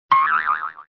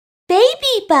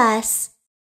BabyBus.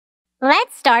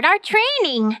 Let's start our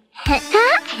training.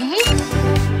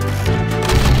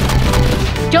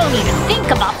 Don't even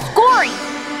think about scoring.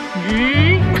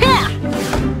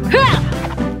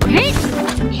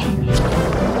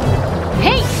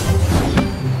 Hey!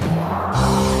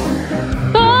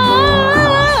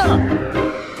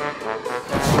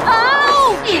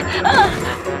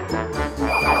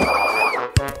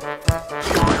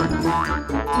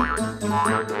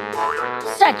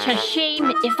 Such a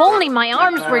shame. If only my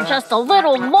arms were just a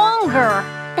little longer.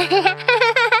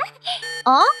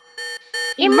 Huh?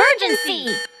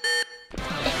 Emergency!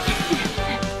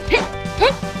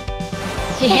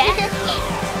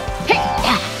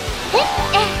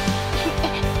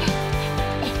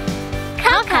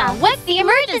 Kaka, what's the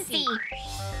emergency?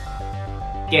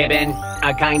 Gibbon,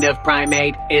 a kind of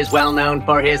primate, is well known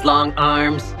for his long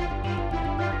arms.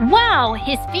 Wow,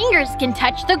 his fingers can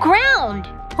touch the ground.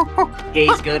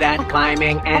 He's good at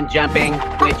climbing and jumping,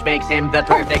 which makes him the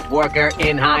perfect worker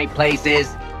in high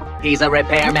places. He's a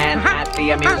repairman at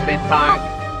the amusement park.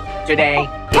 Today,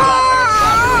 he got hurt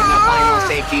while doing a final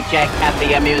safety check at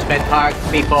the amusement park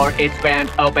before its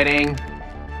grand opening.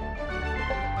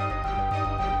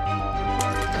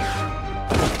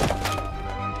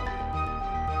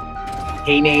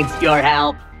 He needs your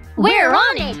help. We're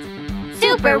on it!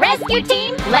 Super Rescue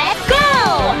Team, let's go!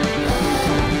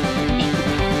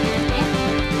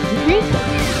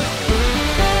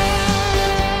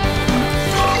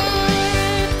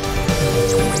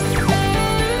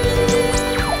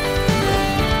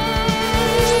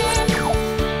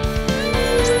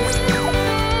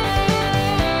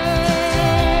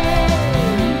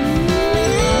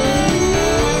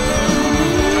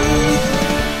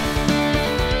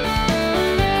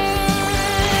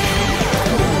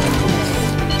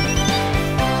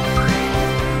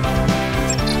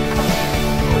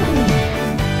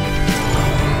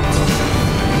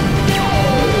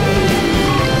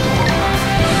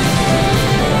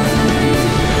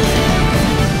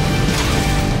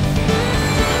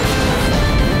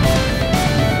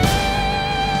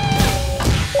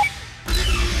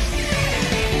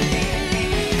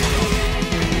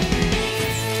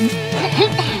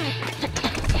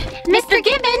 Mr.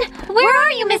 Gibbon! Where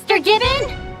are you, Mr. Gibbon?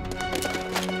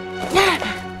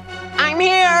 I'm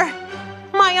here!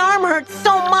 My arm hurts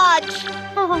so much!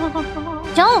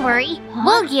 Don't worry,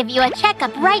 we'll give you a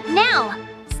checkup right now.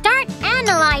 Start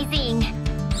analyzing.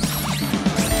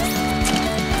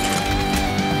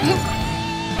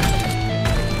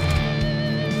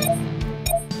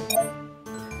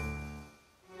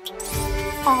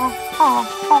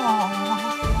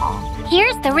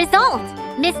 Here's the result.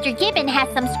 Mr. Gibbon has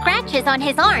some scratches on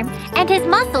his arm, and his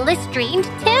muscle is strained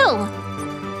too.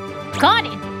 Got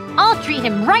it. I'll treat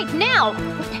him right now.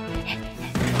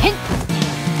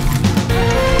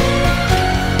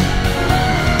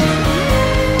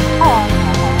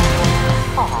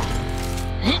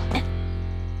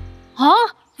 Huh?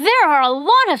 There are a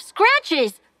lot of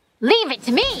scratches. Leave it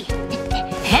to me.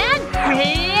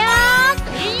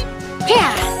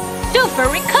 Super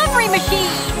recovery machine.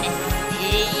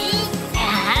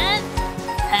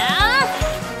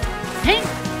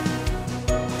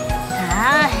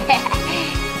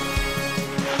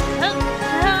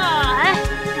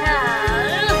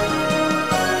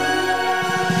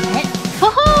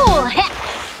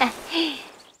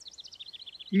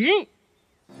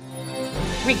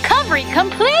 Recovery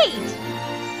complete!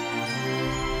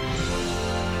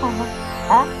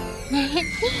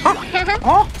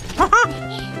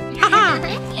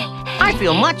 I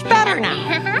feel much better now.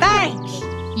 Thanks.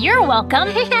 You're welcome.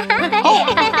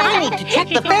 I need to check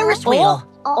the Ferris wheel.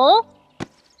 Oh?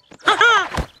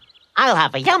 I'll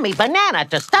have a yummy banana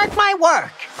to start my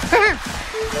work.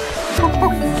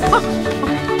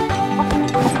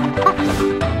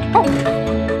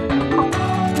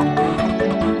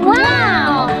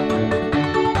 Wow!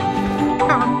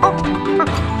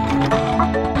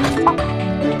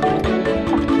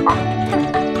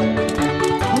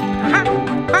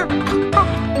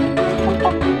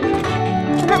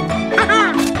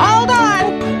 Hold on!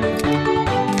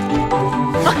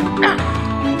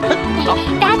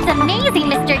 That's amazing,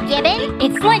 Mr. Gibbon.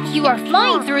 It's like you are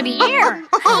flying through the air.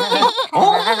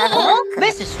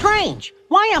 This is strange.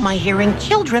 Why am I hearing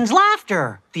children's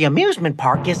laughter? The amusement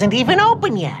park isn't even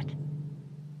open yet.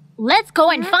 Let's go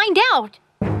and find out.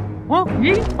 Wow,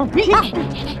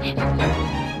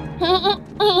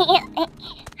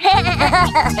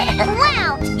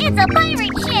 it's a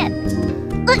pirate ship.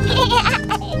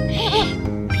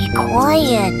 Be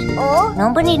quiet.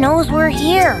 Nobody knows we're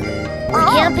here. We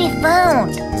can't be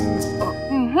found.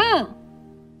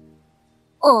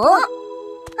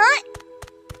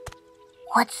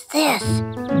 What's this?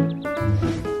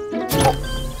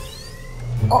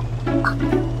 Oh.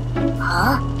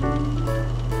 Huh?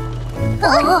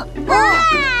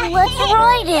 Let's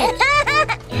ride it!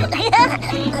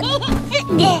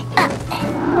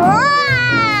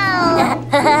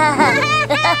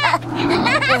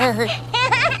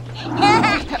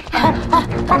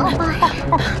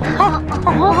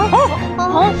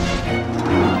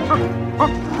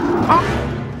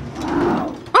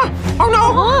 Oh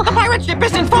no! The pirate ship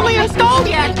isn't fully installed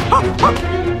yet!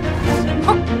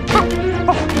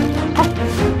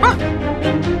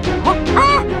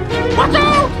 Watch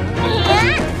out!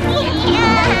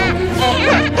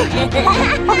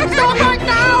 Stop right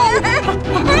now!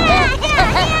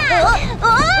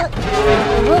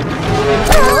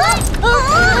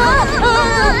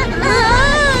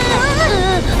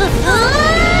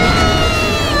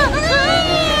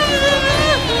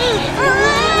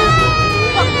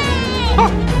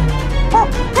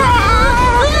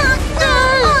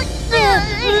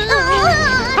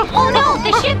 Oh no!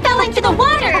 The ship fell into the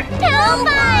water! Help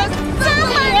us!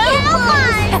 Somebody help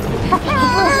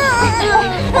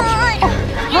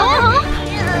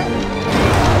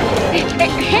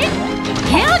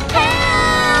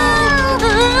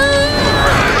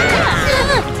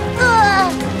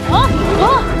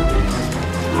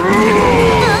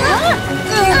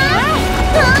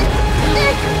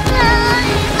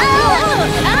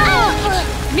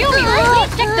Miumiu,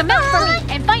 please check them out for me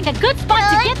and find a good spot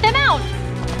to get them out!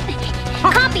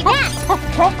 Copy that!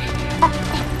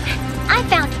 I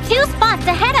found 2 spots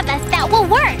ahead of us that will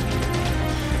work!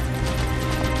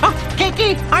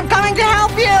 Kiki, I'm coming to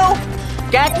help you!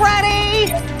 Get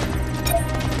ready!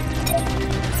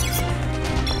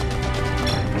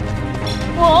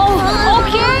 Whoa,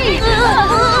 okay!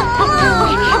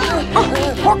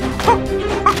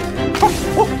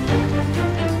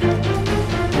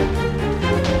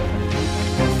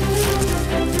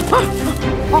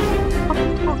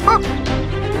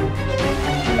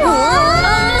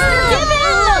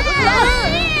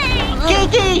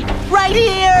 Kiki, right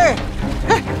here!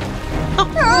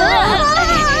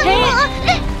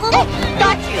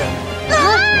 Got you!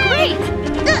 Great!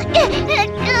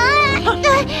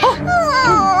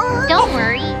 Don't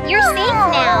worry, you're safe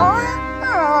now.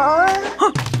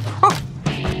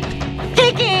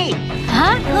 Kiki!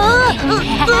 Huh?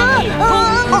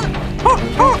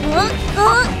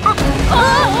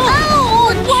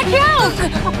 Watch out!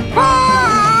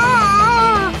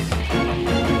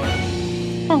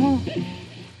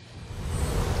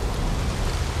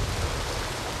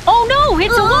 Oh no,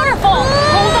 it's a waterfall!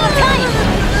 Hold on tight!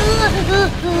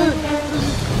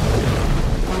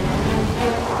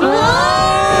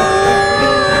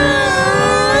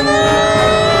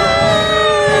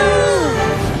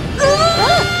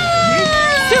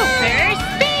 Super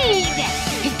speed!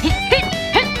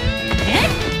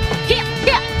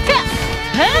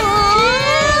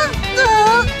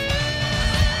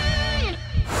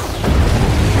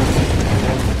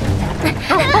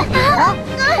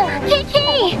 Kiki!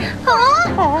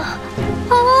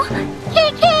 Oh,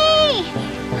 Kiki!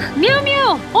 Miumiu,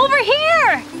 over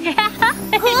here!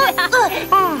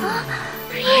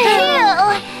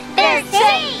 They're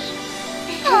safe!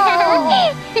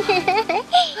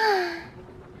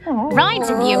 Rides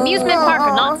in the amusement park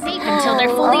are not safe until they're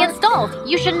fully installed.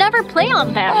 You should never play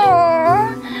on them.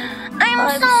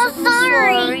 I'm so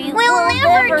sorry. We'll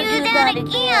never do that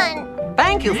again.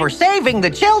 Thank you for saving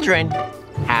the children.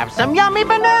 Have some yummy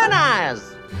bananas.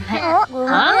 Huh?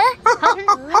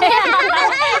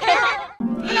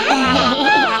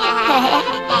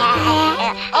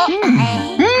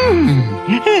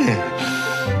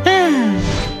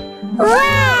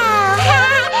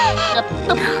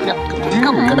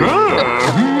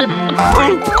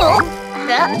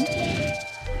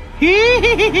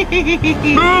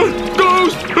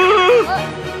 Ghost!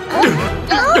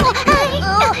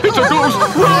 It's a ghost!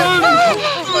 Run!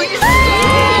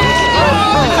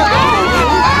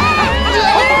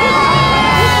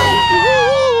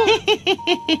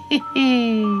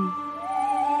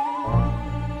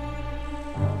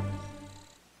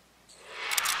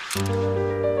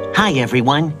 Hi,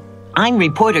 everyone. I'm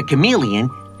reporter Chameleon,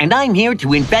 and I'm here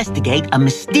to investigate a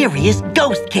mysterious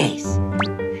ghost case.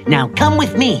 Now come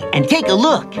with me and take a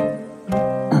look.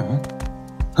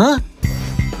 Huh?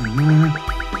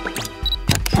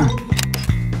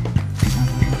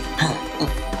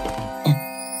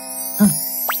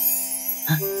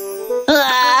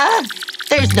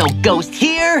 There's no ghost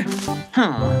here.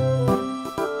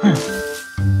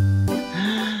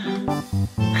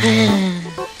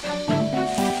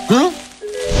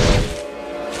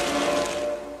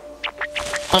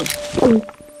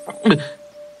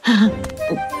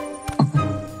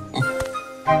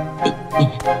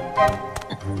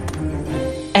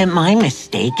 Am I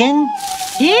mistaken?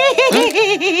 It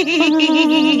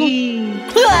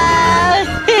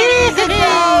is a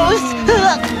ghost!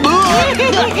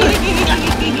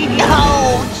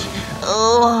 Ouch!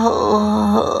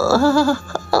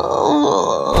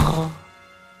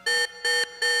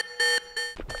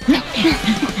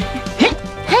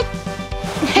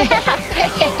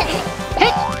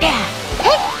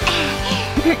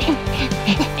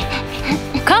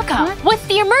 Kaka, what's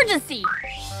the emergency?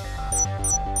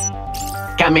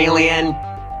 Chameleon,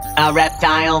 a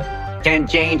reptile, can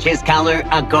change his color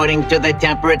according to the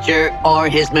temperature or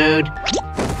his mood.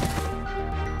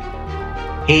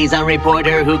 He's a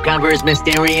reporter who covers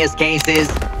mysterious cases.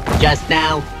 Just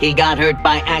now, he got hurt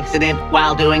by accident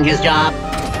while doing his job.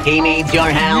 He needs your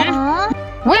help.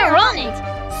 We're on it!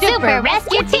 Super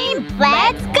Rescue Team,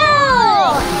 let's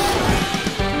go!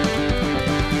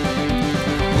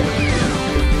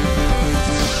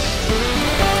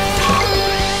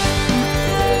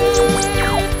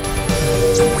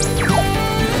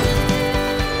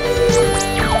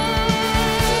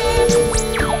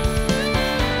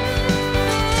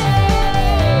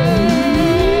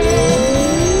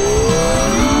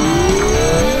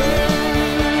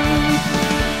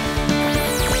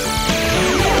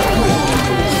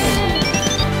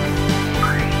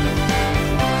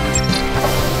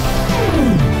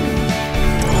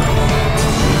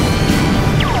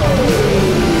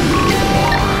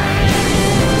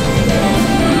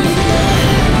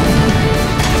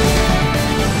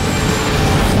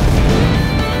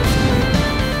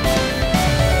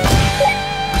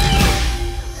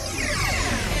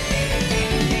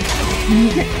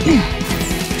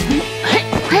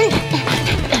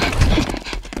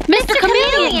 Mr.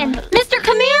 Chameleon! Mr.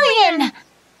 Chameleon!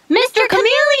 Mr.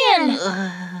 Chameleon!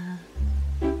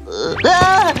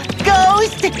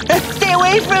 Ghost! Stay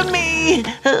away from me!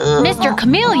 Mr.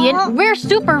 Chameleon, we're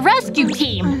Super Rescue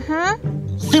Team.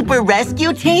 Super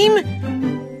Rescue Team?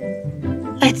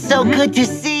 It's so good to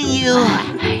see you.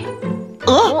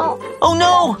 Oh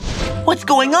no! What's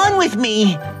going on with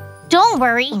me? Don't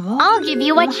worry, I'll give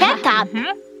you a checkup.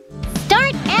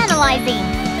 Start analyzing.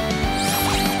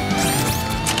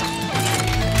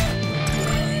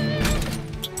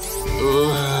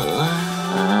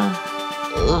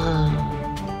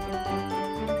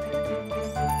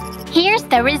 Here's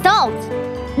the result.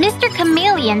 Mr.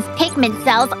 Chameleon's pigment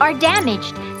cells are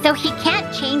damaged, so he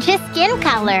can't change his skin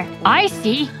color. I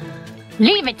see.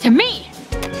 Leave it to me.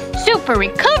 Super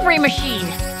Recovery Machine.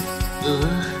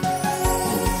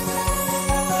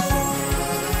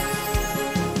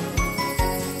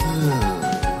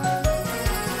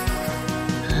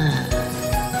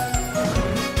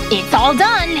 It's all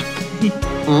done.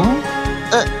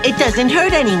 It doesn't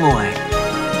hurt anymore.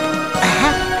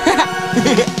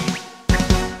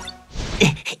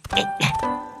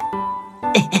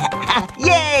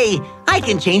 Yay! I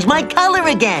can change my color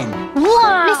again.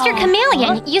 Wow. Mr.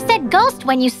 Chameleon, you said ghost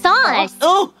when you saw us.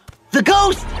 Oh, the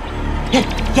ghost!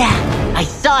 Yeah, I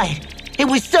saw it. It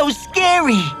was so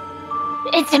scary.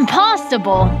 It's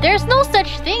impossible. There's no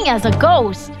such thing as a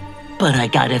ghost. But I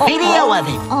got a video of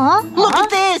it. Look at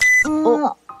this.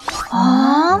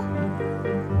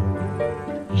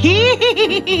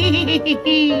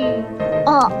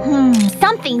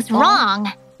 Something's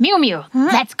wrong. Miumiu,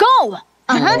 let's go.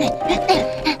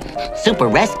 Super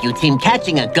Rescue Team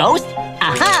catching a ghost?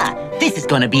 Aha! This is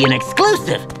gonna be an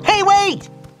exclusive. Hey, wait!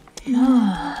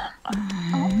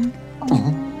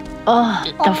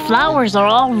 The flowers are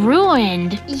all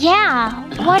ruined. Yeah,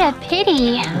 what a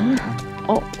pity.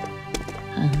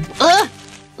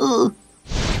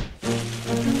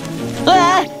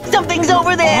 Something's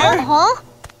over there.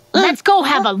 Let's go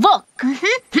have a look.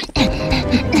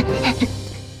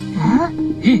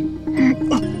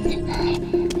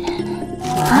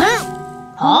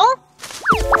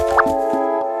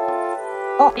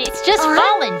 It's just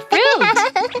fallen fruit.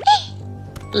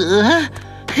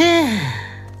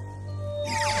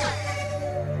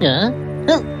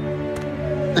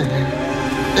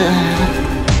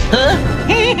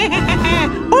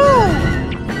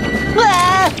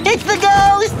 It's the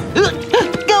ghost!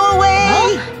 Go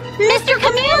away! Mr.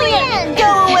 Chameleon! Go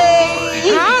away!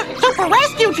 Super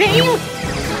Rescue Team!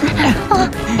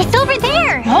 It's over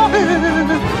there!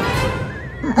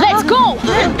 Let's go!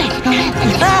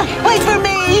 Wait for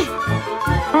me!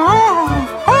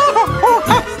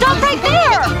 Stop right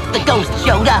there! The ghost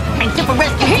showed up, and Super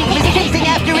Rescue Team is chasing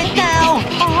after it now!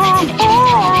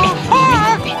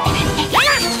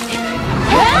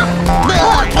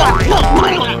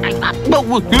 But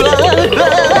Ah,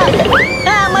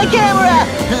 my camera!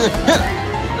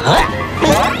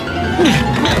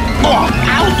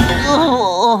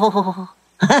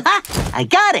 I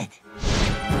got it!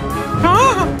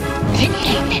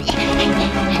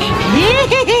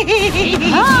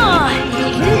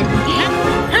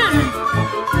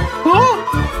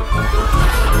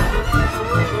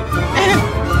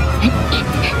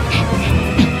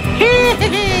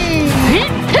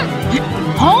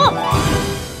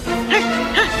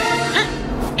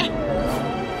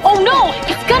 Oh no!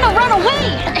 It's gonna run away!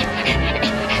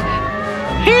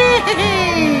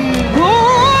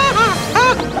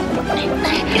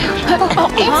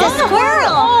 It's a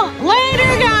squirrel!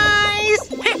 Later, guys!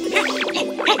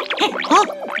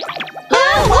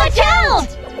 Oh, watch out!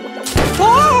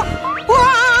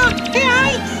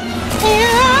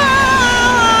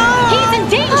 He's in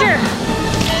danger!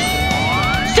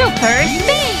 Super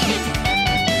speed!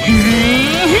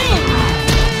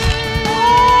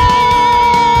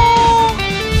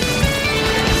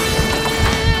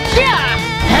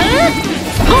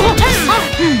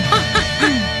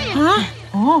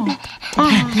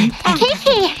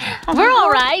 Kiki, we're all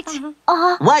right.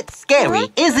 What's scary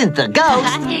isn't the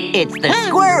ghost, it's the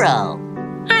squirrel.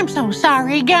 I'm so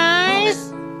sorry,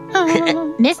 guys.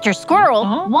 Mr. Squirrel,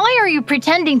 why are you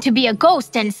pretending to be a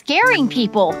ghost and scaring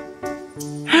people?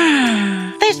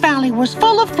 This valley was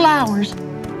full of flowers,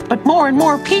 but more and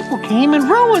more people came and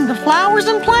ruined the flowers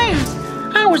and plants.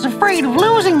 I was afraid of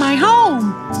losing my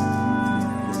home.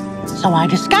 So I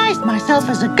disguised myself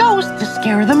as a ghost to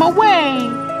scare them away.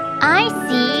 I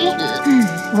see.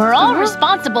 We're all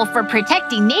responsible for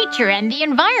protecting nature and the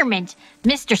environment.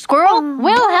 Mr. Squirrel,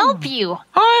 we'll help you.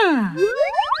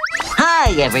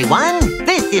 Hi, everyone.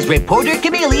 This is Reporter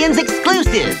Chameleon's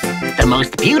exclusive, the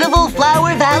most beautiful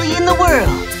flower valley in the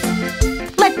world.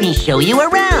 Let me show you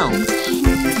around.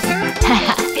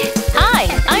 Hi,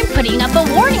 I'm putting up a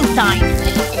warning sign.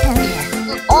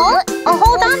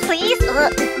 Hold on, please.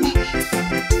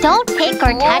 Don't pick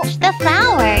or touch the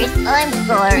flowers. I'm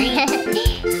sorry.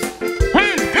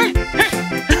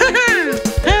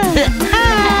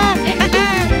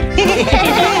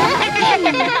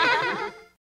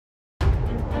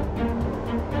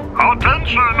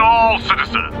 Attention all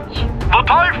citizens! The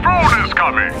typhoon is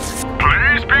coming!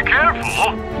 Please be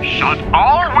careful, shut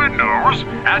all windows,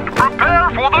 and prepare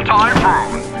for the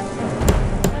typhoon!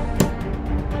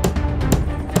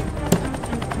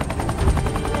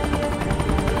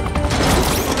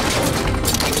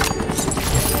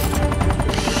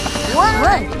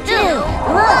 One, two.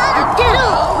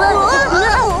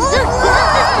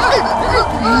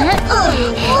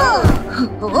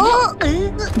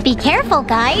 Be careful,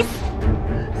 guys.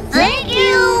 Thank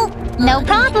you. No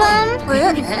problem.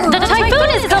 The typhoon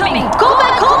is coming. Go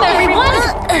back home,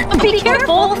 everyone. Be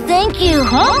careful. Thank you.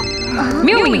 Huh?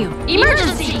 Miumiu,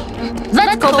 emergency.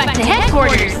 Let's go back to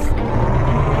headquarters.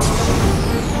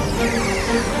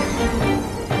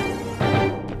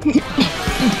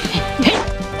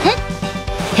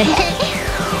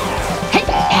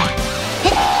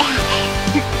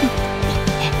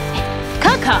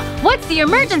 Kaka, what's the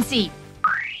emergency?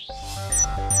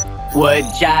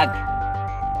 Woodchuck.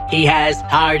 He has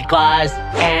hard claws,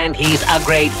 and he's a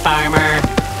great farmer.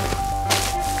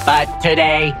 But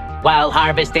today, while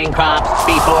harvesting crops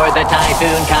before the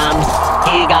typhoon comes,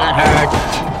 he got hurt.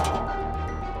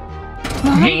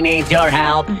 He needs your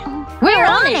help. We're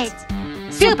on it.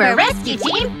 Super Rescue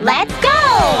Team, let's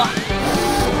go!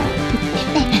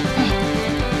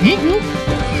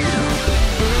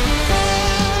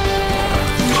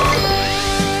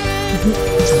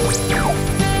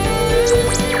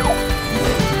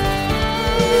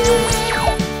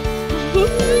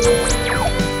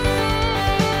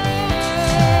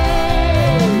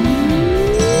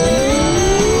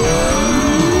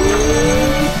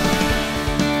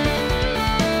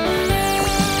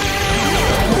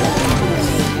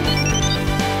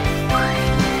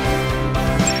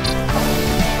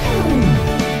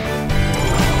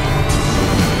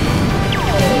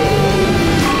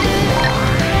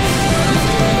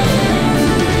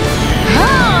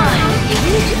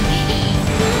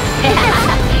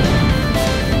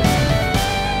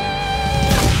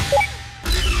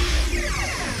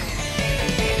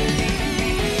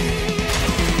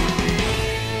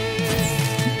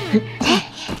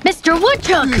 Mr.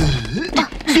 Woodchuck!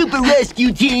 Super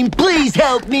Rescue Team, please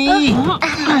help me!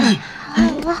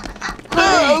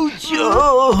 Ouch!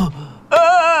 Oh,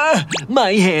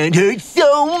 my hand hurts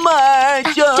so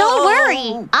much! Don't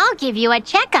worry, I'll give you a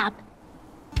checkup.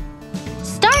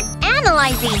 Start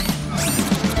analyzing.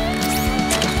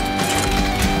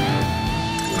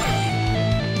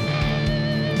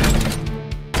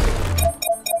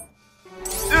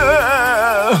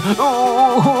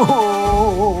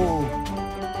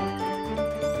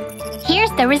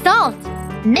 Here's the result.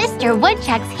 Mr.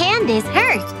 Woodchuck's hand is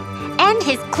hurt, and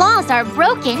his claws are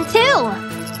broken too.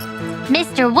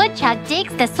 Mr. Woodchuck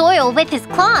digs the soil with his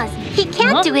claws. He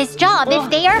can't do his job if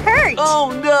they are hurt.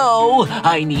 Oh no!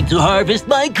 I need to harvest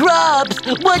my crops!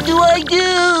 What do I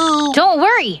do? Don't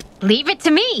worry. Leave it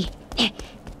to me.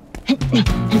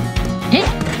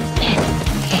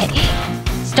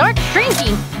 Start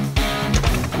shrinking.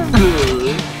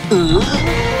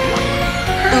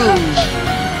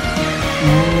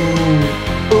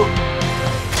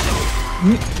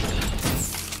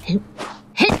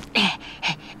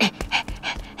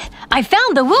 I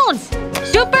found the wounds!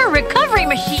 Super recovery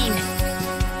machine!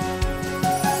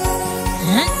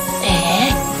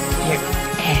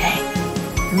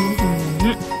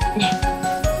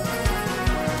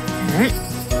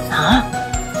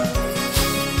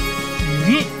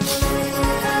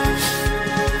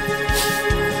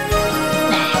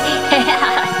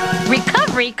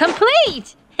 Recovery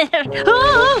complete!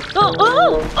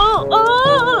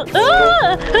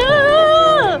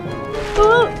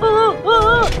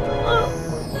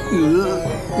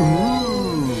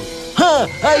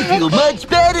 I feel much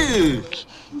better!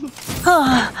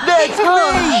 That's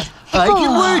great! I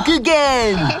can work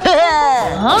again!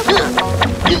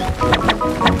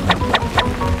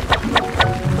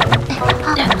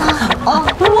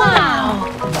 Wow!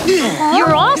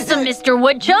 You're awesome, Mr.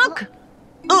 Woodchuck!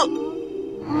 Huh?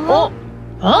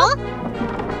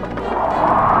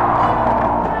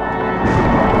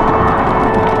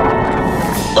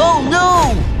 Oh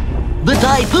no! The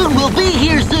typhoon will be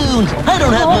here soon! I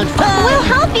don't have much time! We'll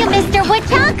help you, Mr.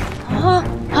 Woodchuck! Huh?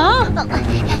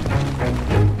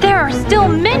 There are still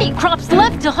many crops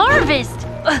left to harvest!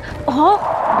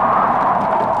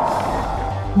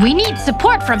 We need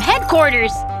support from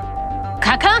headquarters!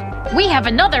 Kaka, we have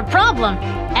another problem.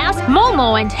 Ask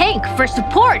Momo and Hank for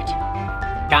support.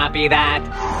 Copy that.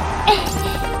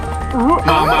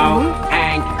 Momo,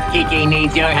 Hank, Kiki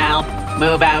needs your help.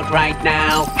 Move out right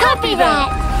now. Copy that!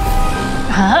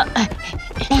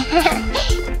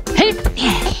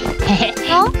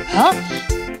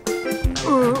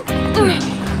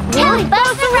 Help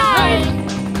us ride!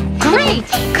 Great!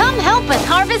 Come help us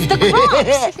harvest the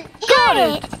crops! Got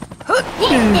it!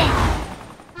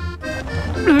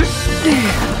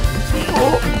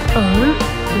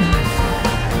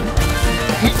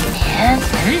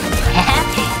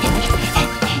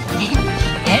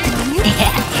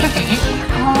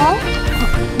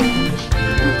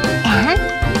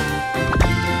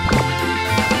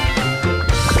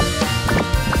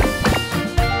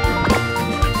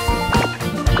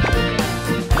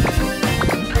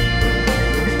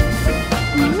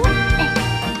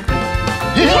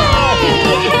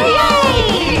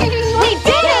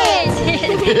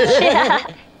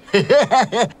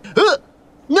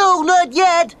 No, not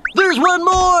yet! There's one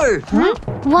more!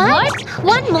 What?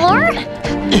 One more?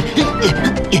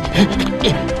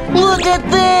 Look at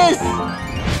this!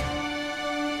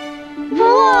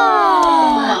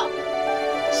 Whoa!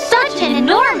 Such an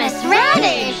enormous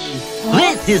radish!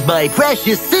 This is my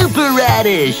precious super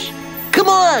radish! Come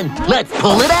on, let's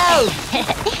pull it out!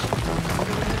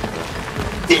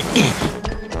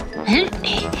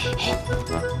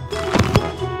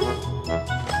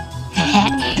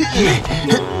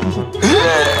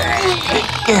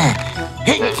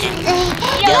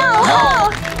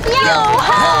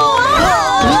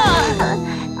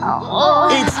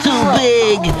 It's too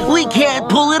big! We can't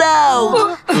pull it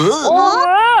out!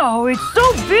 Wow, it's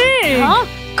so big! Huh?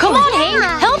 Come on, Hank!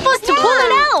 Help us to pull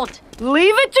it out!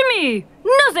 Leave it to me!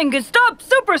 Nothing can stop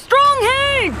Super Strong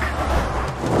Hank!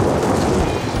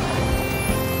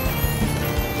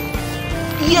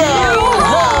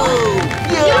 Yo-ho!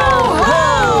 Yo-ho!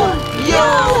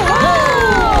 Yo-ho!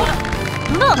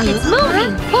 Look, it's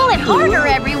moving! Pull it harder,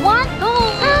 everyone!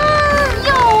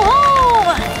 Yo-ho!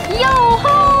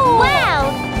 Yo-ho! Wow!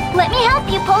 Let me help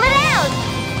you pull it out!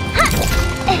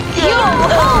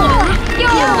 Yo-ho!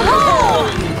 Yo-ho!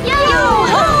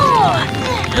 Yo-ho!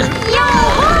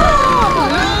 Yo-ho!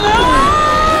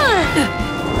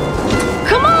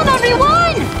 Come on,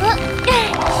 everyone!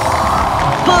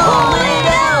 Pull it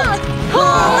out!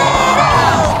 Pull it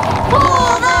out!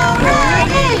 Pull the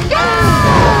radish out!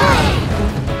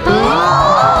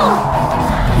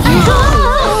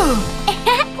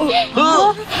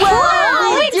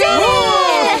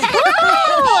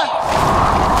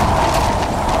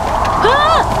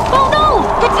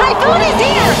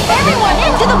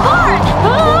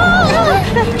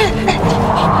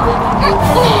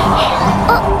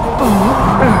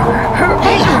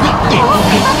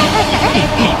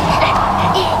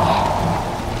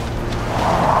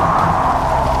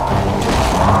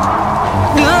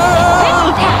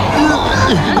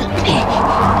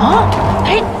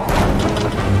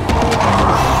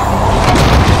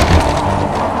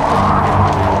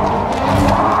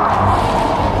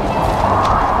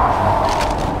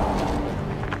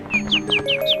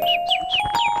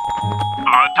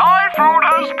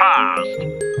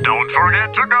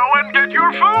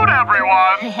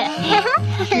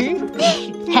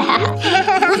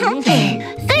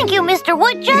 Thank you, Mr.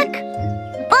 Woodchuck.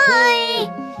 Bye.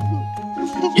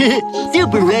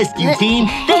 Super rescue team,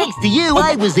 thanks to you,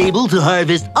 I was able to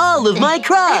harvest all of my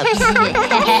crops. Mr.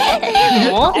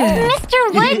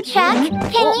 Woodchuck,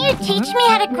 can you teach me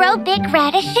how to grow big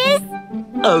radishes?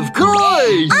 Of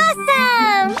course!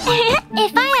 Awesome!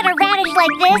 If I had a radish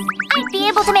like this, I'd be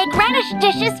able to make radish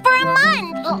dishes for a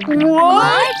month.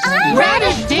 What?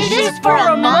 Radish dishes for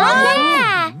a month?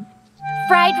 Yeah!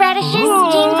 Fried radishes,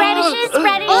 steamed radishes,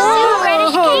 radish soup,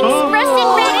 radish cakes,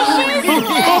 russet radishes.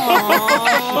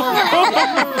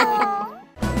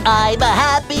 I'm a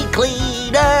happy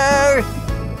cleaner.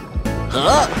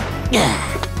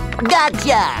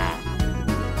 Gotcha!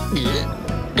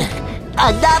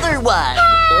 Another one!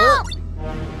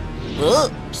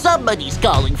 Somebody's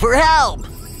calling for help!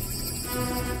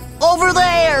 Over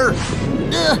there!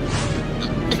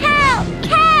 Help!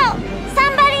 Help!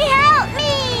 Somebody help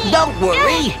me! Don't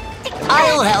worry!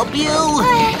 I'll help you!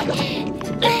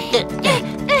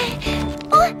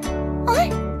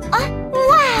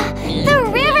 Wow! The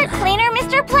river cleaner,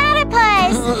 Mr.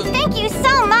 Platypus! Thank you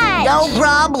so much! No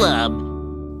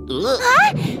problem!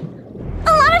 Huh?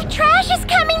 A lot of trash is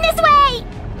coming this way!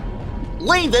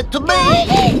 Leave it to me!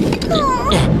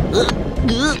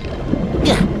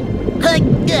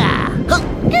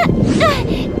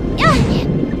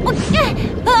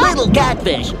 Little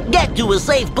catfish, get to a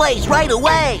safe place right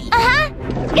away!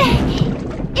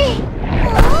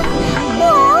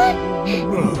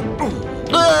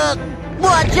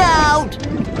 Watch out!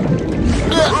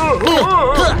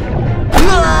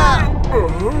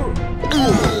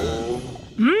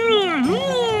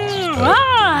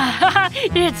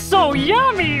 It's so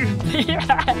yummy!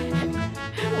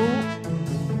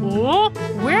 Oh,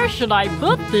 where should I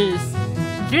put this?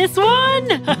 This one?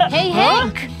 Hey,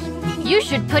 Hank! You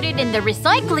should put it in the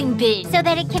recycling bin. So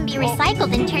that it can be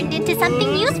recycled and turned into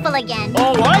something useful again.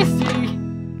 Oh, I see.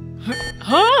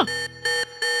 Huh?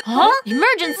 Huh?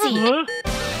 Emergency! Huh?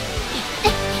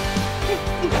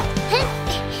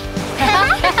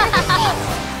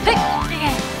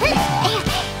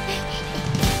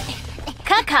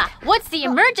 Kaka, what's the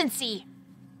emergency?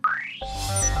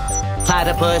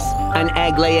 Platypus, an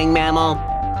egg-laying mammal.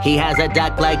 He has a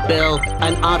duck-like bill,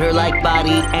 an otter-like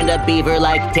body, and a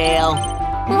beaver-like tail.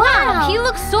 Wow, he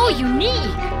looks so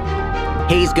unique.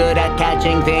 He's good at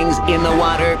catching things in the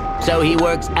water, so he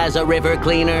works as a river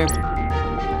cleaner.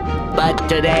 But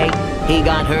today, he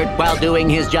got hurt while doing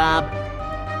his job.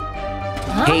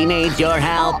 He needs your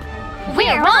help.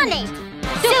 We're on it!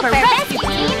 Super Rescue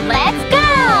Team, let's go!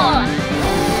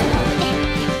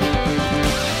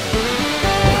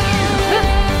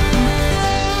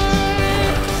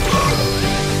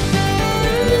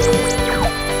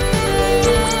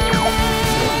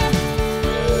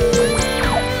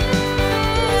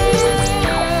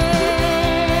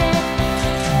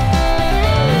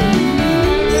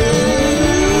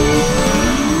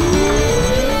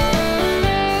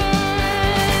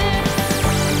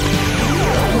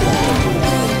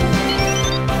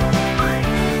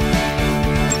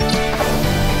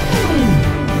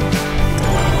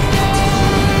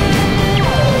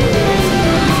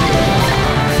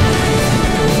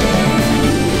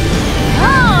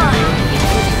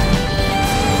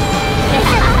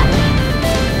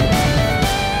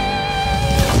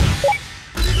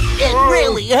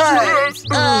 Hurts.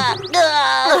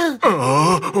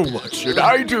 What should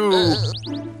I do?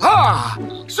 Ah!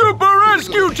 Super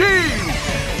Rescue Team!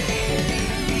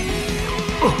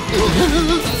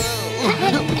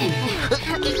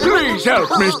 Please help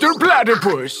Mr.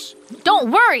 Platypus.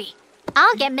 Don't worry.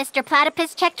 I'll get Mr.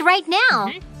 Platypus checked right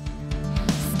now.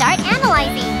 Start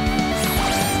analyzing.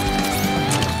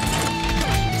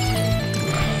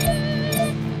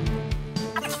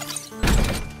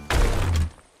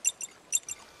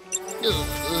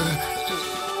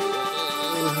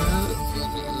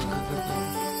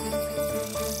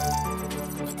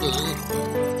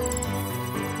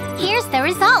 Here's the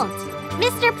result.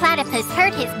 Mr. Platypus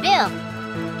hurt his bill.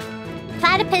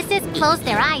 Platypuses close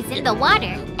their eyes in the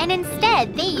water, and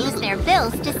instead they use their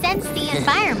bills to sense the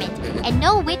environment and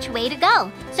know which way to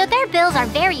go. So their bills are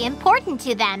very important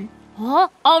to them. Oh,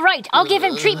 all right, I'll give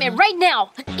him treatment right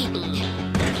now.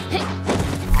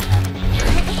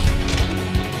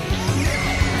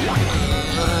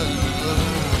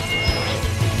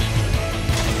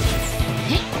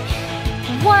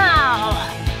 Wow!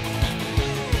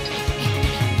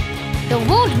 The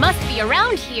wound must be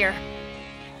around here.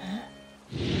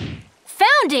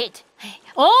 Found it!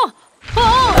 Oh!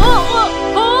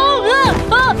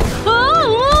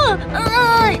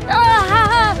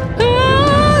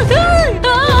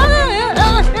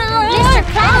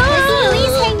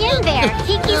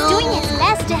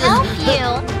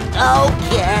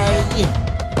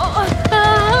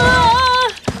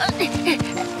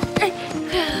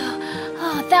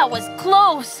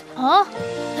 close. Huh?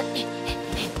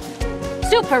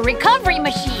 Super recovery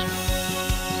machine.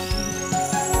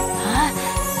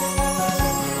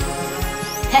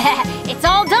 Huh? It's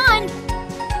all done.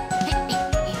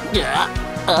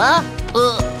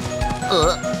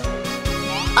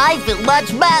 I feel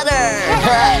much better.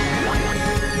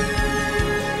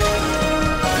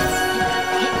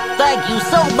 Thank you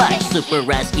so much, Super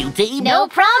Rescue Team. No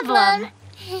problem.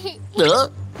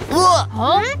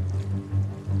 Huh?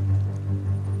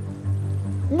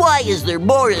 Why is there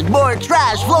more and more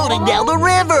trash floating down the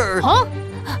river? Huh?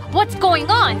 What's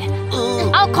going on?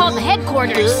 I'll call the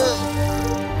headquarters.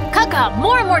 Kaka,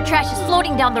 more and more trash is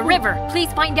floating down the river.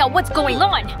 Please find out what's going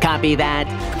on. Copy that.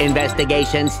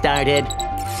 Investigation started.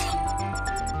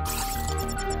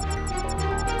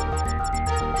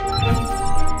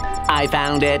 I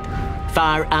found it.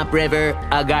 Far upriver,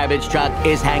 a garbage truck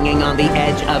is hanging on the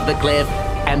edge of the cliff,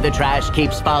 and the trash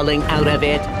keeps falling out of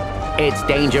it. It's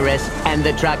dangerous, and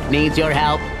the truck needs your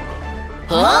help.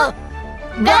 Huh?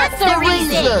 That's the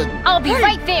reason! I'll be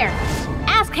right there.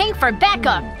 Ask Hank for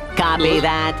backup. Copy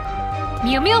that.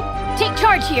 Miumiu, take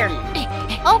charge here.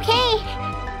 Okay.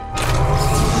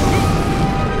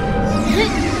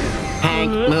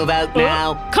 Hank, move out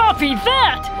now. Copy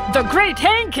that! The Great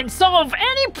Hank can solve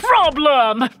any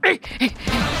problem!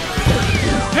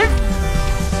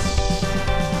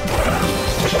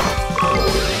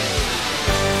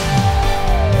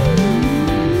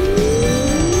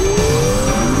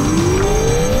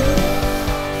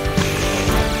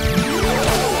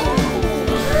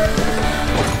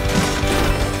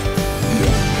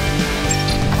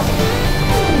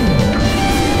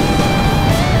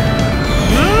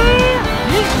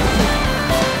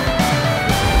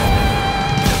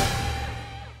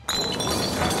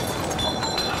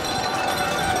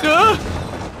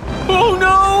 Oh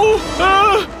no!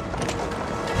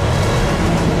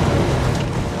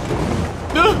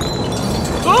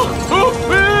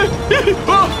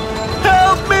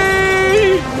 Help me!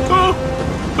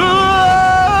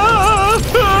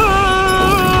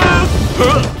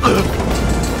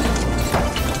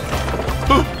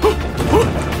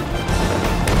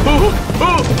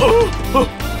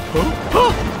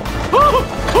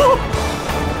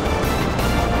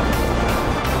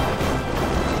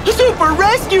 Super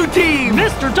Rescue Team!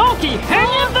 Mr. Donkey, hang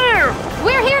in there!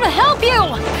 We're here to help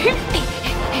you!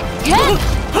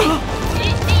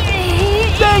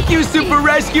 Thank you, Super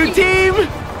Rescue Team!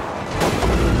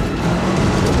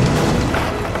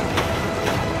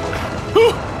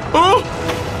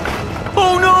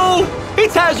 Oh no!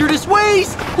 It's hazardous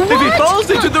waste! If it falls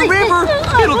into the river,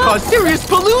 it'll cause serious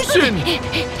pollution!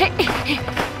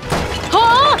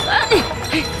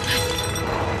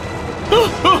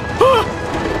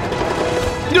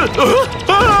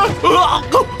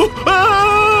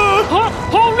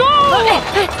 Oh no!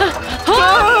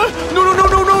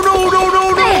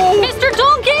 No! Mr.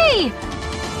 Donkey!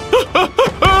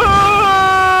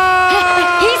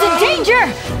 He's in danger!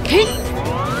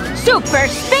 Super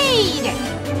speed!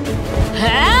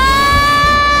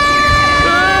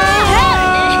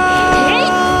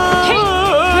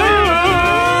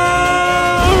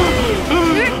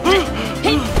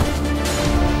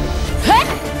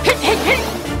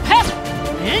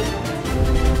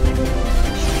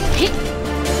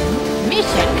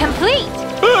 Mission complete!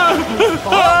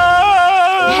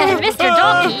 Mr.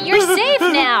 Donkey, you're safe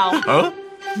now! Huh?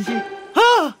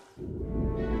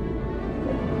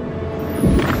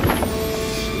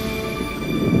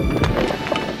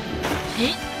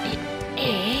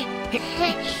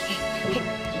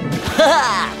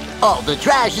 All the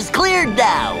trash is cleared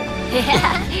now.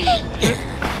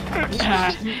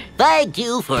 Thank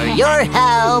you for your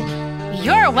help.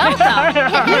 You're welcome!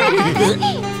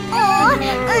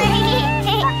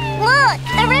 Look,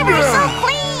 the river's so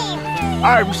clean.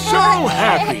 I'm so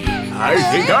happy. I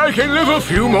think I can live a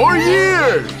few more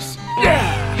years.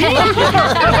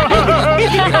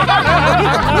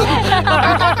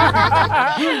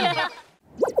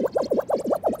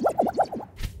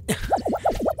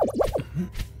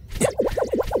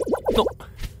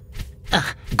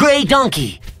 Gray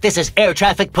Donkey, this is Air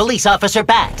Traffic Police Officer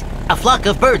Bat. A flock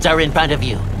of birds are in front of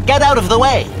you. Get out of the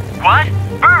way. What?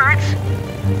 Birds?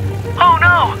 Oh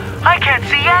no! I can't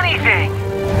see anything!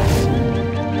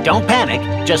 Don't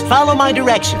panic. Just follow my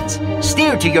directions.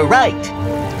 Steer to your right.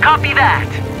 Copy that!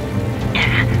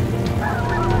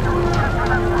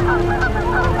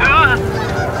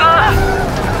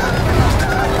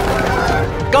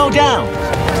 Go down.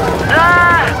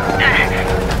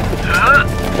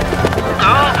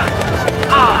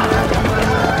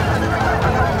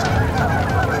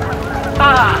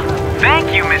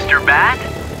 Thank you, Mr. Bat.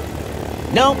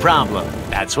 No problem.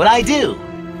 That's what I do.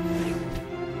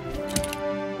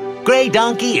 Gray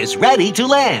Donkey is ready to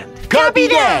land. Copy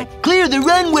that! Clear the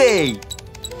runway!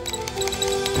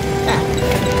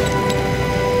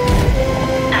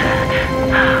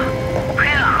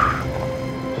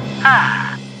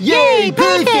 Yay,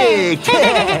 perfect!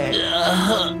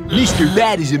 Mr.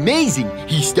 Bat is amazing.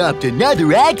 He stopped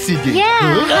another accident.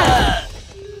 Yeah.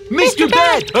 Mr.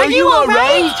 Bat, are you all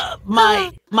right?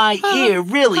 My ear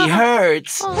really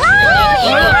hurts. Hold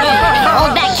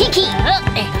back, Kiki.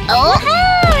 Oh,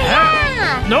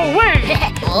 yeah. No way!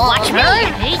 Watch me.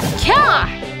 Yeah.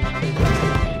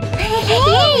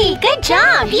 Hey, good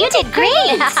job. You did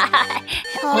great.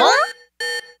 Huh?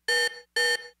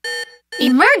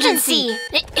 Emergency.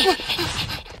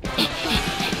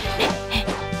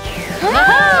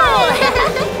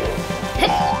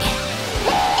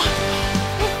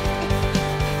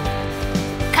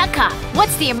 Kaka,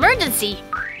 what's the emergency?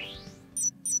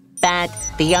 Bat,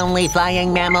 the only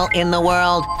flying mammal in the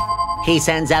world. He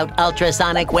sends out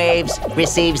ultrasonic waves,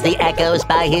 receives the echoes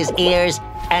by his ears,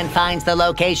 and finds the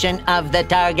location of the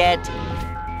target.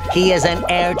 He is an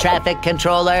air traffic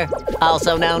controller,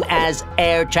 also known as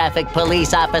air traffic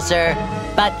police officer,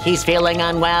 but he's feeling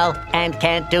unwell and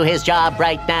can't do his job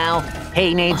right now.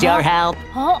 He needs your help.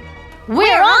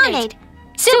 We're on it!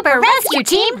 Super Rescue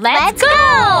Team, let's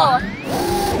go!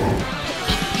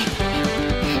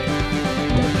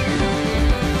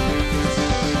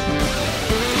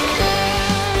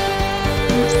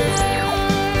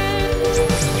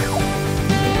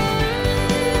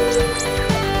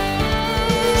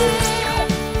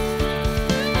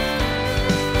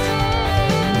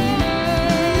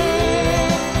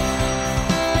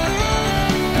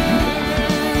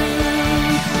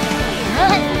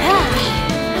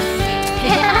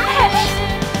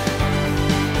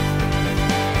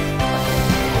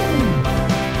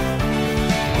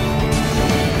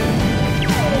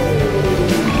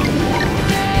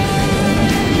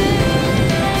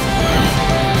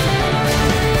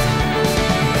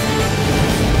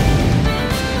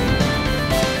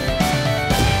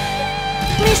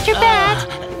 Mr. Bat!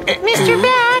 Mr.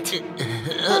 Bat!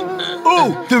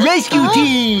 Oh, the rescue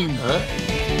team!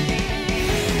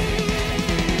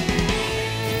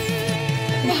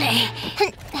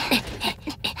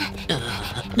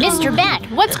 Mr. Bat,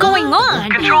 what's going on?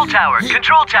 Control tower,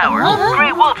 control tower.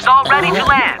 Gray Wolf's all ready to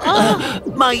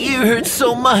land. My ear hurts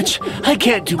so much, I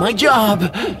can't do my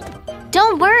job.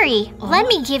 Don't worry. Let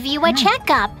me give you a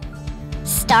checkup.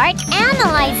 Start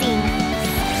analyzing.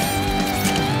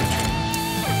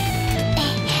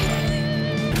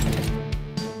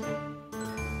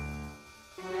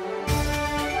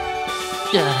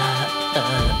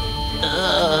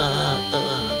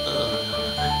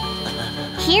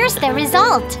 Here's the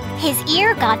result. His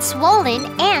ear got swollen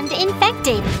and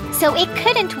infected, so it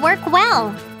couldn't work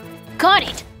well. Got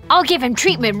it. I'll give him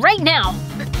treatment right now.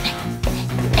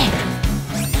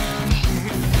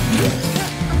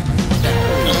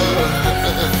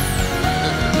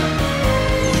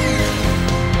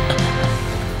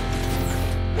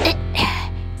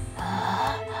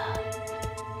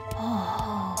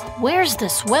 Where's the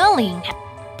swelling?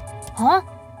 Huh?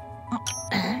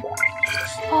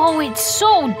 Oh, it's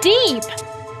so deep!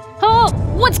 Oh,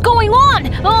 what's going on?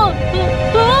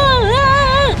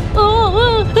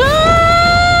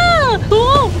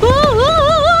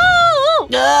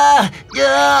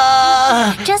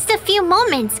 Just a few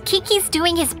moments. Kiki's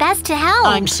doing his best to help.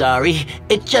 I'm sorry.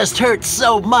 It just hurts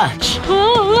so much.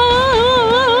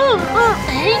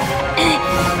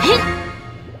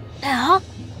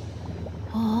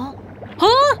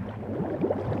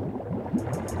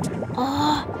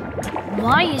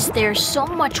 Why is there so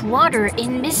much water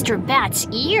in Mr. Bat's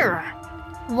ear?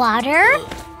 Water?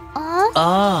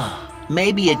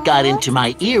 Maybe it got into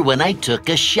my ear when I took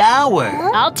a shower.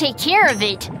 I'll take care of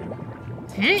it.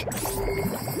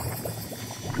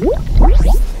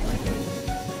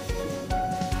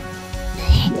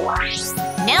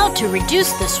 Now to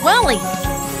reduce the swelling.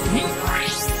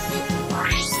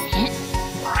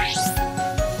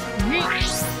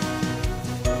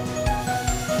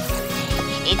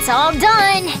 It's all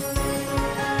done.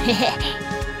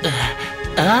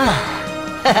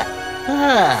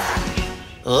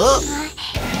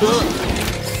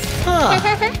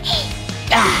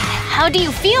 How do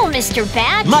you feel, Mr.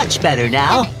 Bat? Much better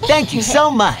now. Thank you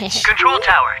so much. Control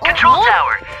tower, control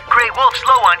tower. Gray Wolf's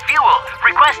low on fuel.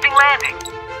 Requesting landing.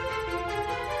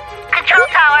 Control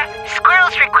tower,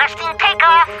 Squirrel's requesting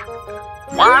takeoff.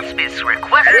 Wasp is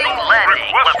requesting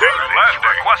landing. Requesting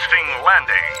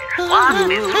landing. Wasp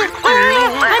is requesting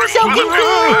landing. I'm so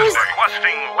confused.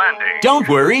 Requesting landing. Don't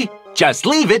worry. Just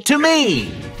leave it to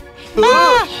me.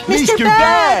 Mr.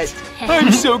 Bat!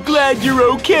 I'm so glad you're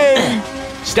okay.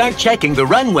 Start checking the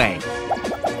runway.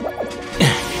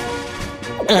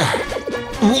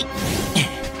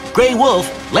 Gray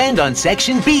Wolf, land on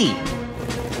section B.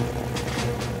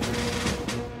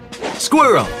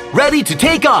 Squirrel, ready to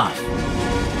take off.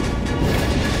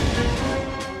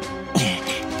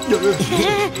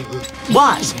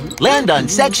 Wasp, land on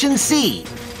section C.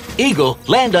 Eagle,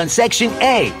 land on section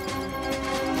A.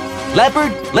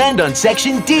 Leopard, land on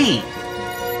section D.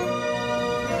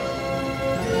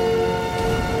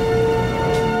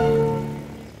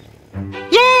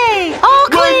 Yay! All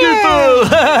clear!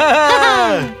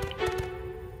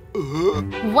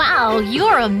 Wow,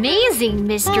 you're amazing,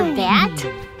 Mr. Bat.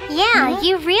 Yeah,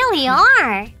 you really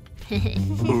are.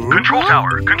 Control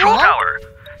tower, control tower.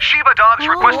 Shiba dogs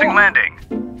requesting landing.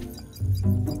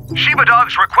 Shiba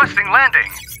dogs requesting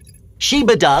landing.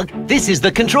 Shiba Dog, this is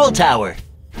the control tower.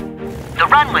 The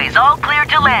runway's all clear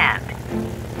to land.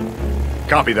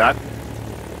 Copy that.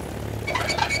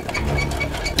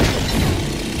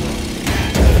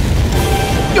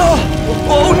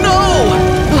 Oh no!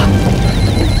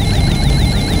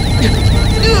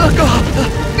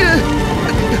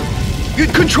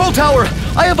 Control tower,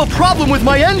 I have a problem with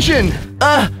my engine.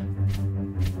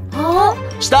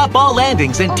 Stop all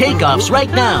landings and takeoffs right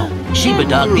now. Shiba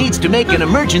Dog needs to make an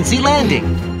emergency landing.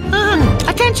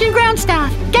 Attention ground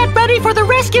staff, get ready for the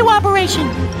rescue operation.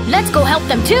 Let's go help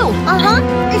them too.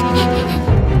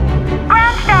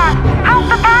 Ground staff, help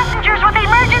the passengers with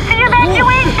emergency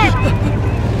evacuation.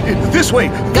 This way,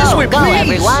 Go, please.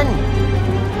 everyone.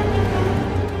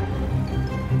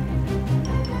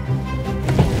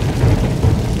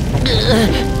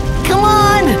 Come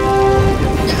on!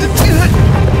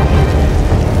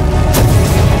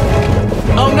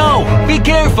 Oh no! Be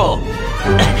careful!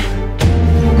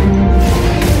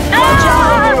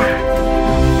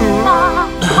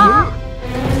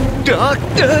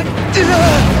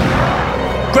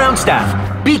 Ground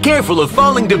staff, be careful of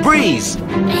falling debris.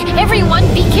 Everyone,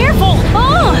 be careful.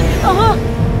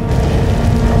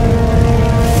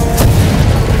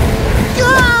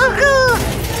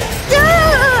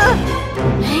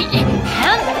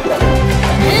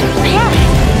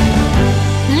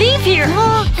 Leave here.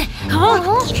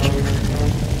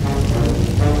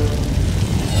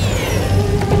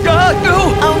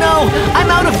 Oh no! I'm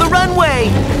out of the runway!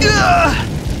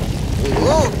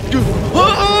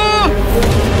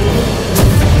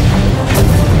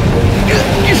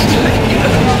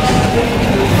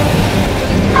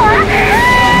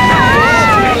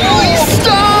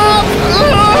 Stop!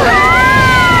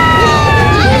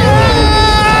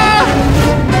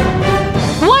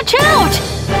 Watch out!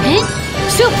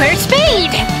 Super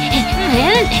speed!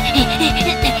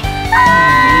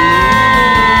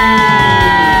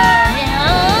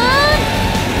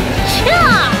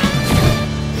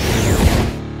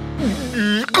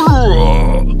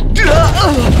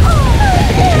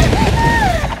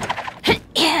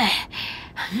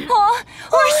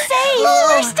 We're safe!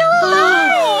 We're still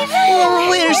alive!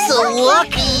 We're so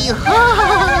lucky.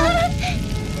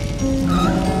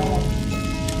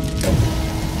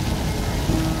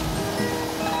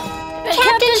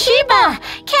 Captain Sheba!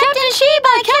 Captain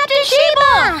Sheba! Captain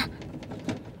Sheba!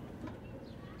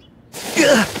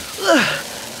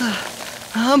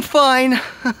 I'm fine.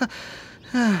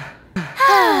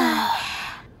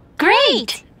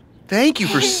 Great! Thank you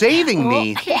for saving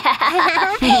me.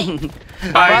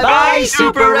 Bye-bye,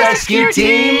 Super Rescue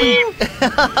Team!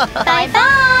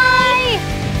 Bye-bye!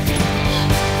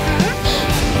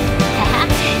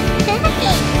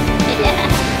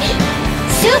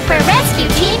 Super Rescue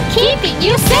Team keeping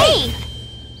you safe!